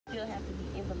still have to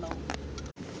be enveloped.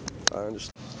 I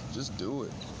understand. Just do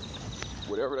it.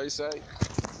 Whatever they say.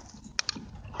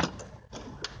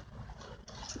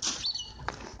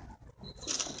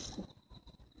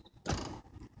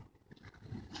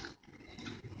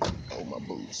 Oh, my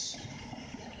boots.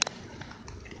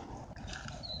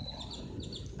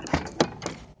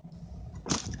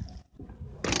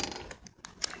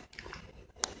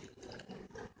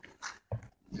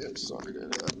 Yep, sorry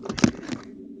that happened.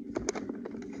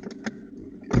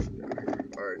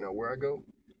 All right, now where I go?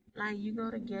 Like you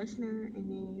go to Gessner and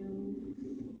then you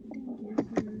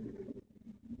Gessner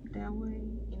that way,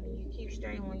 and then you keep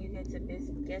straight when you get to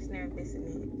Gessner and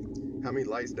Bissonnette. How many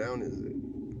lights down is it?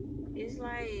 It's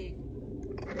like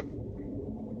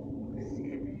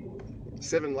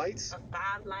 7 lights?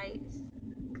 5 lights.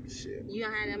 Shit. You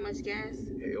don't have that much gas?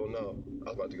 Hell no. I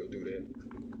was about to go do that.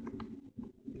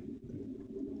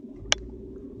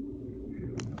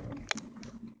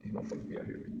 These motherfuckers be out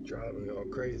here driving all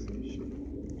crazy and shit.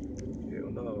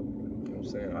 Hell no. You know what I'm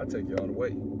saying? I'll take you all the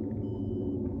way.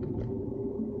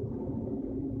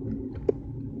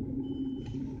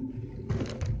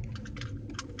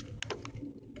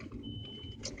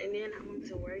 And then I went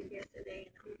to work yesterday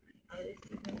and I'm like, oh, this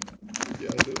is good. Yeah,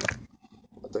 I do.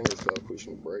 I think it's called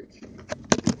pushing the brake.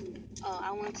 Oh,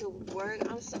 I went to work.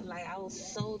 I was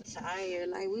so tired.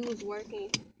 Like we was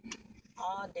working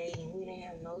all day and we didn't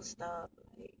have no stop.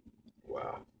 Like,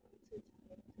 Wow.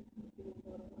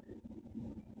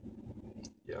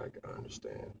 Yeah, I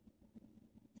understand.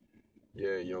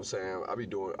 Yeah, you know what I'm saying?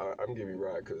 I'm giving you a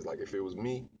ride because, like, if it was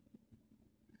me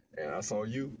and I saw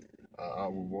you, I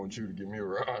would want you to give me a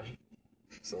ride.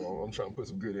 So I'm trying to put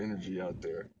some good energy out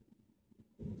there.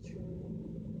 You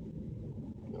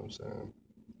know what I'm saying?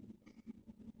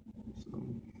 So,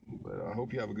 but I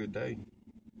hope you have a good day.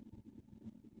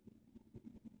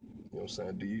 You know what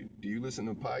I'm saying? Do you listen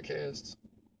to podcasts?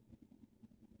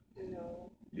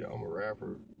 no. Yeah, I'm a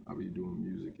rapper. I be doing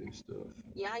music and stuff.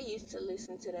 Yeah, I used to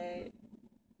listen to that.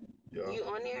 Yeah. You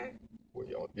on there? Well,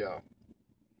 y'all, yeah.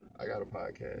 I got a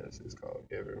podcast. It's called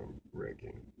Evan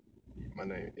Reckon. My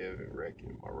name Evan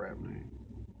Reckon, my rap name.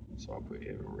 So I put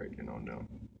Evan Reckon on them.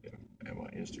 Yeah. And my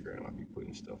Instagram, I be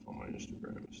putting stuff on my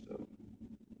Instagram and stuff.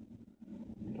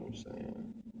 You know what I'm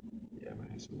saying? Yeah,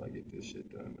 man. As soon as I get this shit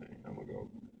done, man, I'm gonna go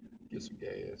get some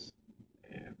gas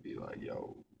and be like,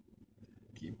 yo,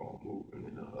 keep on moving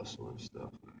and hustle and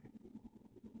stuff.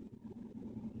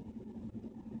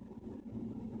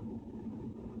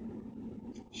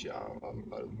 Shit, I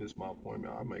missed my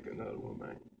appointment. I'll make another one,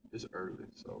 man. It's early,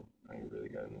 so I ain't really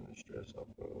got nothing to stress off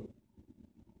of.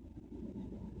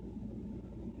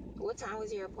 What time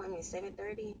was your appointment?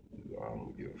 7:30? I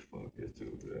don't give a fuck. It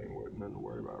ain't nothing to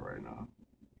worry about right now.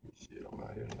 Shit, I'm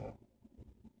out here now.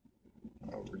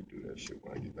 I'll redo that shit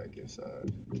when I get back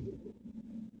inside.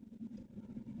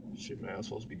 Shit, man, I'm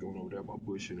supposed to be going over there by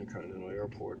Bush Intercontinental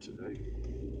Airport today.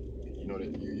 You know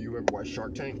that you ever watch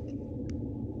Shark Tank?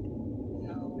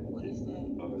 No. What is that?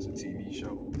 Oh, it's a TV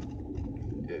show.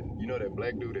 You know that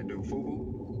black dude that do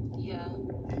FUBU? Yeah.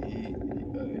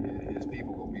 His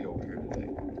people gonna be over here today.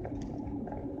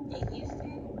 In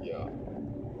Houston? Yeah,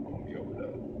 I'm gonna be over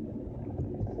there. I'm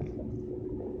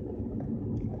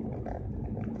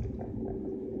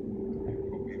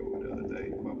gonna be over there today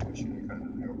by Bush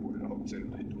Intercontinental Airport in a hotel.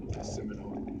 They doing this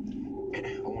seminar.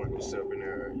 I want to go sit up in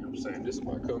there. You know what I'm saying? This is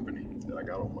my company that I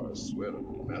got on my sweater,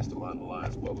 Mastermind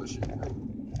Alliance Publishing Group.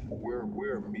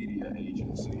 We're a media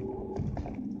agency.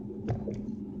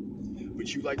 But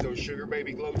you like those Sugar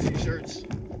Baby Glow t-shirts?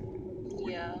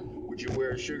 Yeah. Would you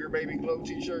wear a Sugar Baby Glow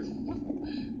t-shirt?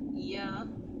 Yeah.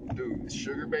 Dude,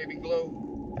 Sugar Baby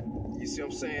Glow, you see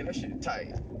what I'm saying? That shit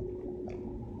tight.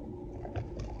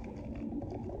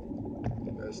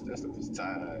 That stuff is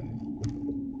tight.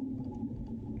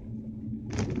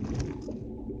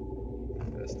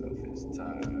 That stuff is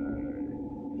tight. You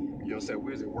know what I'm saying?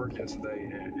 We was at work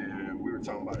yesterday and we were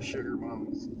talking about sugar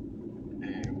mamas.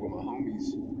 And with my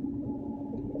homies,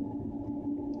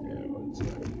 it's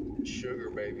like Sugar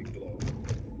Baby Glow.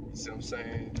 You see what I'm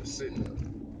saying? Just sitting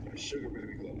there. Sugar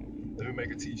Baby Glow. Let me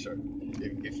make a t-shirt.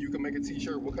 If you could make a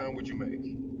t-shirt, what kind would you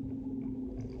make?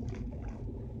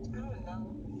 I don't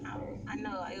know. I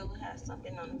know it will have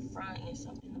something on the front and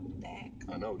something on the back.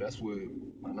 I know that's what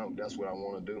I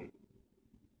want to do.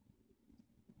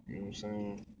 You know what I'm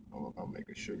saying? I'll make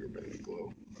a Sugar Baby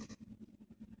Glow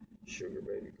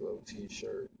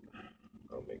t-shirt.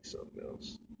 I'll make something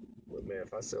else. But man,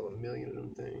 if I sell 1 million of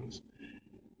them things,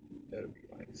 that'll be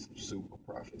like some super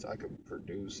profits. I could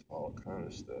produce all kind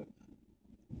of stuff.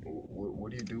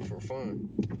 What do you do for fun?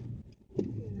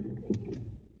 Nothing.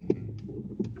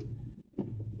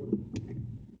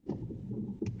 Mm-hmm.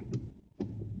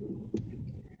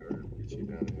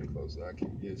 so I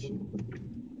can get you.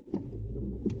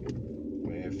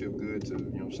 Man, it feel good to, you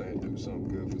know what I'm saying, do something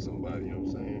good for somebody, you know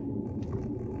what I'm saying?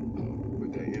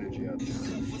 Put that energy out there.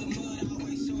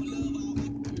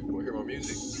 You wanna hear my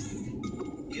music?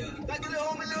 Yeah. Like the little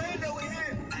homie Lil Endo in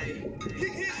here.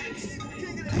 King hits.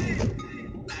 King of the hit.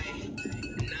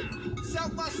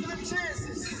 South by Slim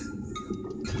Chances.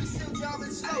 We still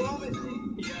driving slow, homie.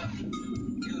 Yeah.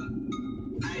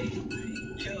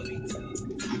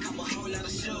 I cop a whole lot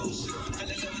of shows. Fell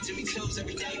in love with Jimmy Choo's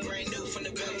every day, brand new from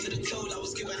the belt to the toe. I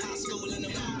was skipping high school in the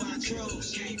mouth by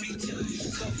trolls. Can't be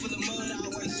touched. Cup full of mud, I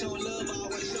always show love, I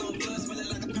always show blood. Smelling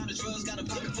like a pound of drugs, got a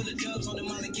pocket full of dubs. On the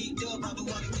molly geeked up, I be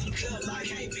walking through the club like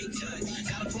can't be touched.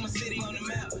 Gotta put my city on the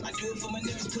map. I do it for my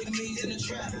niggas, putting me's in the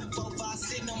trap. 4-5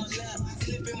 sitting on my lap,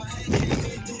 clip in my hand, came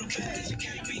in through the bag.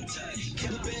 Can't be touched.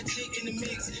 Kept a bad chick in the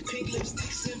mix, pink lipstick,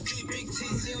 simply big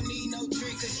tits. She don't need no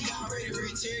trick, cause she already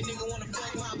rich. Every nigga wanna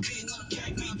fuck my bitch,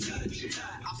 can't be touched.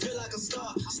 I feel like a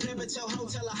star. Snap at your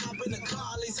hotel, I hop in the car.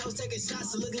 All these hoes taking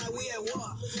shots, it look like we at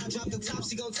war. Drop the top,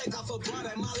 she gon' take off her bra.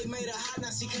 That Molly made her hot, now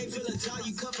she can't feel a jaw.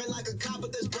 You cuffing like a cop,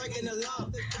 but that's breaking the law.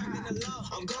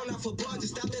 I'm going out for bar,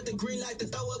 just stopped at the green light to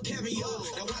throw up caviar.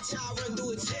 Now watch how I run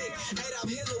through a check. 8 up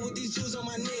Hitler with these jewels on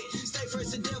my neck. Stay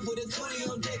first to death with a coolie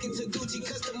on deck. Into Gucci,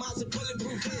 customize a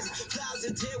bulletproof vest. Flies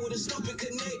a jet with a stupid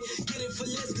connect. Get it for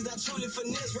less, cause I truly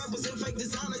finesse. Represent fake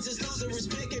designer, just losing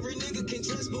respect. Every nigga can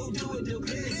dress, but do it the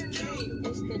best.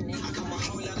 I got my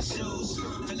whole lot of shows.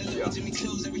 Fell in love with Jimmy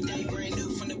Choo's every day, brand new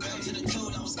from the belt to the toe.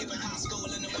 I was skipping high school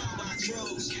in the mouth by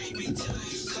trolls. Can't be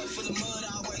touched. Cup full of mud,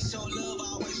 I always show love, I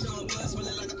always show blood.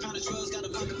 Smelling like a pound of drugs, got a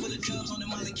pocket full of dubs. On the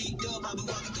molly geeked up, I be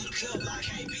walking through the club like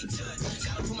can't be touched.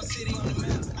 Gotta put my city on the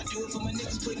map. I do it for my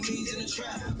niggas, putting me's in the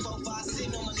trap. 4-5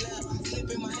 sitting on my lap, clip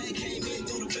in my hand, came in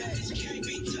through the bag. Can't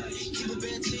be touched. Keep a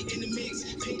bad chick in the mix,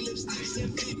 pink lipstick,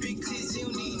 simply big tits. She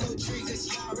don't need no trick, cause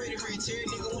she already rich. Every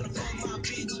nigga wanna fuck my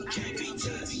bitch, can't be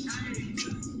touched.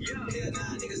 Hell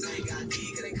nah, niggas ain't got D,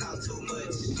 cause they cost too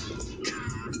much.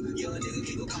 Young nigga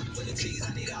keep a pocket full of cheese,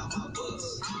 I need all my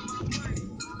bucks.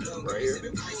 Right here.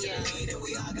 Yeah. And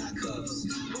we all got cups.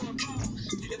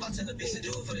 If I tell a bitch to do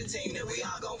it for the team, then we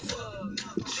all gon'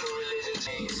 fuck. True religion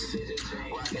chains,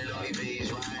 rockin' Louis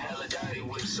V's, riding hella dirty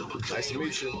with super clean. Nice to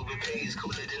meet you. Moving peas,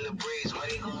 cooler than the breeze.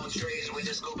 Money on trees, we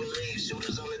just go believe.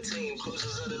 Shooters on the team,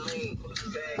 cruisers of the lean.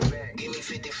 Give me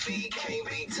 50 feet, can't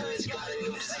be touched, got a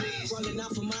new disease. Running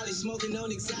off of Molly, smoking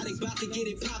on exotic, about to get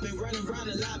it poppin'. Running around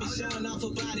the lobby, showing off her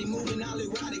body, moving all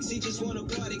erotic. She just wanna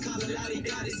party, call her Lottie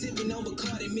Dottie, sipping on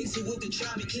Bacardi, mix it with the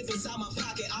tropic, clip inside my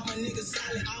pocket. All my niggas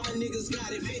solid, all my niggas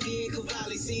got it. 50 in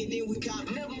Cavalli, see it, then we cop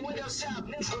it. Never went up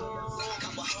shopping. I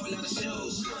got a whole lot of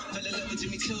shows. Fell in love with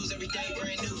Jimmy Choo's every day,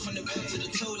 brand new from the belt to the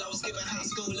toe. I was skipping high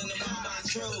school in the mouth by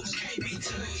trolls. Can't be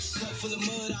touched. Cup full of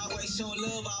mud, I always show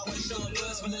love, I always show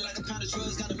blood. Smelling like a pound of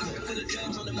drugs, got a pocket full of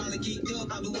dubs. On the molly geeked up,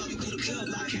 I be walking through the club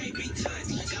like can't be touched.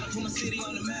 Gotta put my city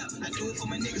on the map. I do it for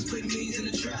my niggas, putting me's in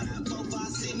the trap. 4-5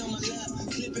 sitting on my lap,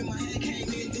 clip in my hand, came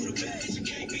in through the bag.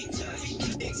 Can't be touched.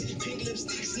 Pink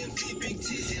lipstick, simply big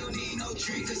tits. She don't need no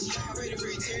trick, cause she already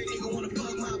rich. Every nigga wanna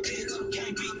fuck my bitch.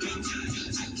 Can't be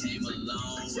touched. I came a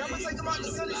long way. I'ma take him out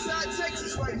to Sunnyside,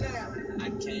 Texas right now. I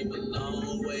came a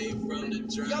long way from the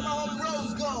drive. Got my home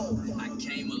Rose Gold. I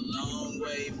came a long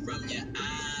way from your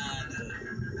honor.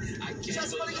 I came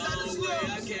a long way.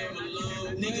 I came a long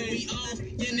way. Nigga, we off.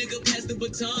 Yeah, nigga, pass the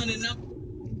baton and I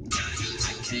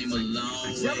came a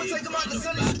long way. I'ma take him out to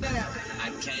Sunnyside now. I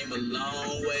came a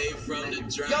long way from the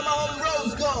drive. Got my home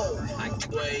Rose Gold. I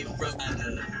came away from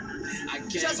I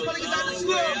came a long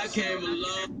way. I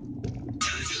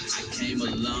came a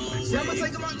long way. I'ma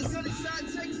take him out to Sunnyside,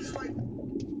 Texas right now.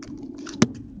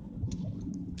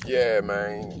 Yeah,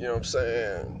 man. You know what I'm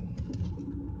saying?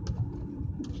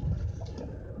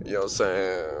 You know what I'm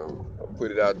saying? I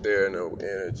put it out there in the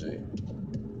energy.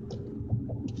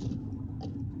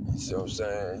 You see what I'm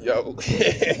saying? Yo.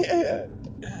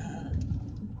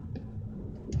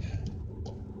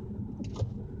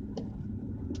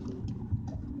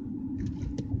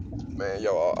 Man,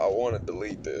 yo, I want to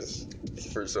delete this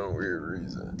for some weird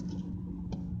reason.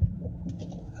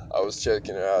 I was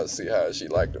checking her out to see how she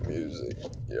liked the music.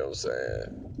 You know what I'm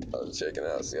saying? I was checking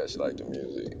out to see how she liked the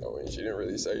music. I mean, she didn't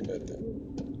really say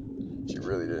nothing. She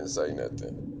really didn't say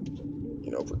nothing,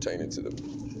 you know, pertaining to the...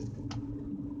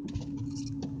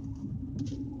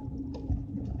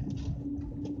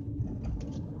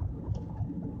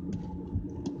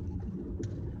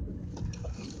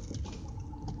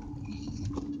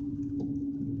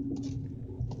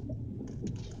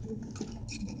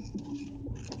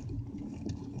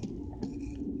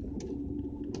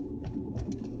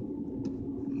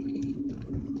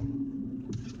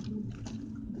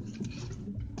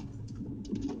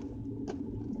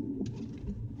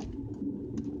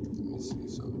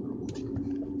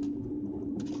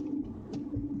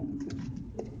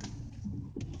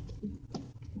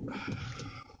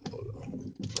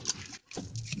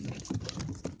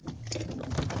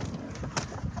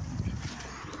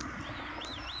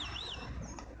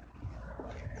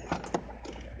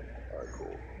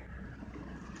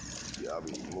 I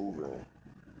be moving.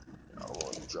 I don't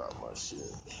want to drop my shit.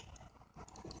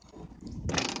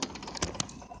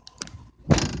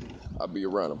 I be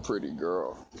around a pretty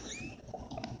girl.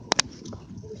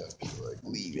 Like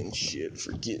leaving shit,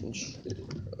 forgetting shit.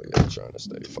 Oh yeah, trying to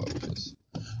stay focused.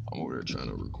 I'm over there trying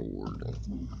to record.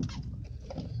 And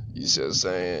you said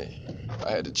saying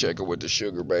I had to check her with the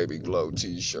Sugar Baby Glow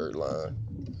t-shirt line.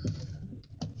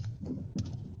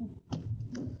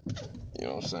 You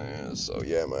know what I'm saying? So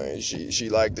yeah, man, she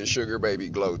liked the Sugar Baby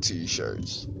Glow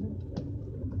t-shirts.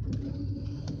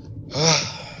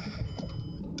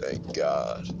 Thank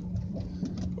God.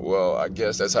 Well, I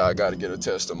guess that's how I got to get a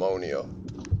testimonial.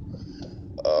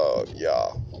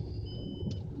 Yeah.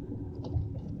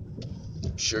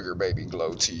 Sugar Baby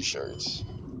Glow t-shirts.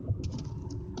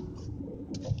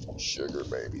 Sugar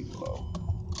Baby Glow.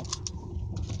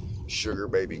 Sugar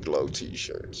Baby Glow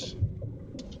t-shirts.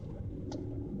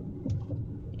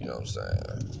 You know what I'm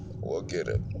saying? We'll get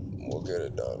it. We'll get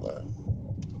it done, man.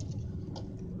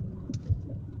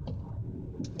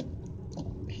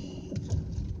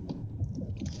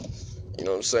 You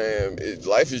know what I'm saying?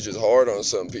 Life is just hard on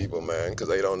some people, man, because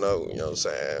they don't know. You know what I'm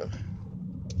saying?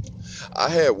 I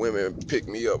had women pick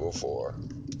me up before,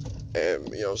 and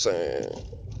you know what I'm saying?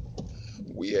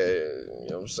 We had, you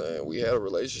know what I'm saying? We had a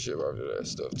relationship after that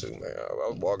stuff too, man. I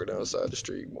was walking down the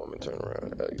street, woman turned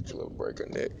around, hey, a little break her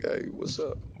neck. Hey, what's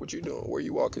up? What you doing? Where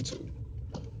you walking to?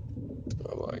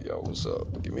 I'm like, yo, what's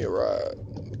up? Give me a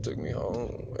ride. Took me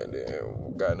home, and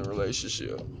then got in a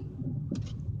relationship.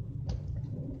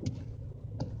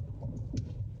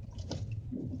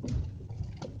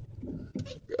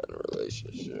 Got in a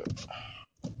relationship.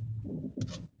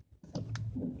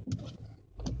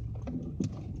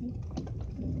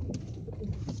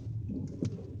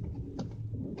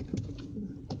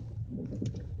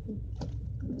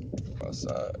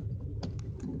 Outside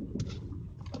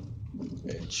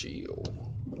and chill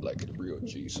like a real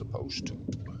G supposed to.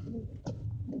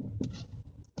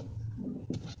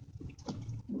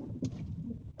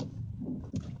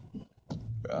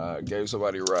 I gave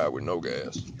somebody a ride with no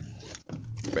gas.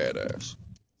 Badass.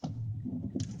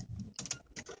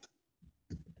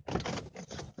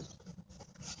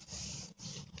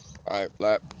 All right,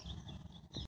 Black.